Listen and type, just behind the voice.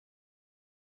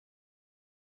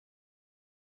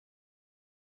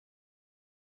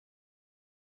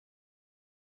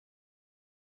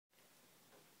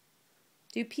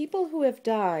Do people who have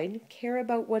died care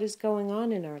about what is going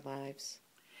on in our lives?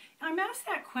 I'm asked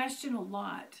that question a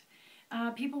lot.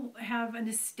 People have an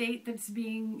estate that's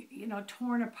being,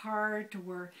 torn apart,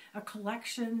 or a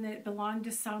collection that belonged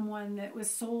to someone that was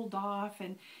sold off,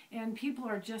 and people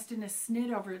are just in a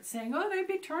snit over it, saying, "Oh, they'd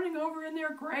be turning over in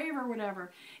their grave or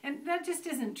whatever," and that just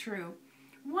isn't true.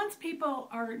 Once people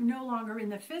are no longer in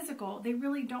the physical, they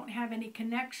really don't have any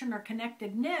connection or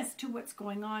connectedness to what's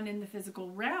going on in the physical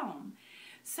realm.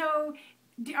 So,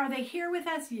 are they here with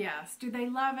us? Yes. Do they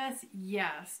love us?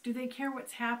 Yes. Do they care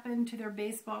what's happened to their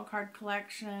baseball card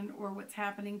collection or what's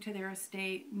happening to their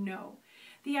estate? No.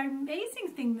 The amazing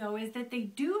thing, though, is that they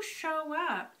do show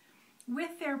up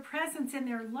with their presence and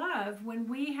their love when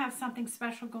we have something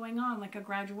special going on, like a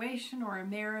graduation or a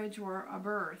marriage or a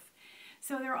birth.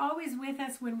 So they're always with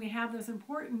us when we have those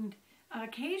important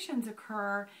occasions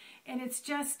occur, and it's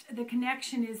just the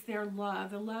connection is their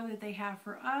love, the love that they have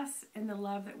for us and the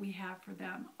love that we have for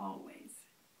them always.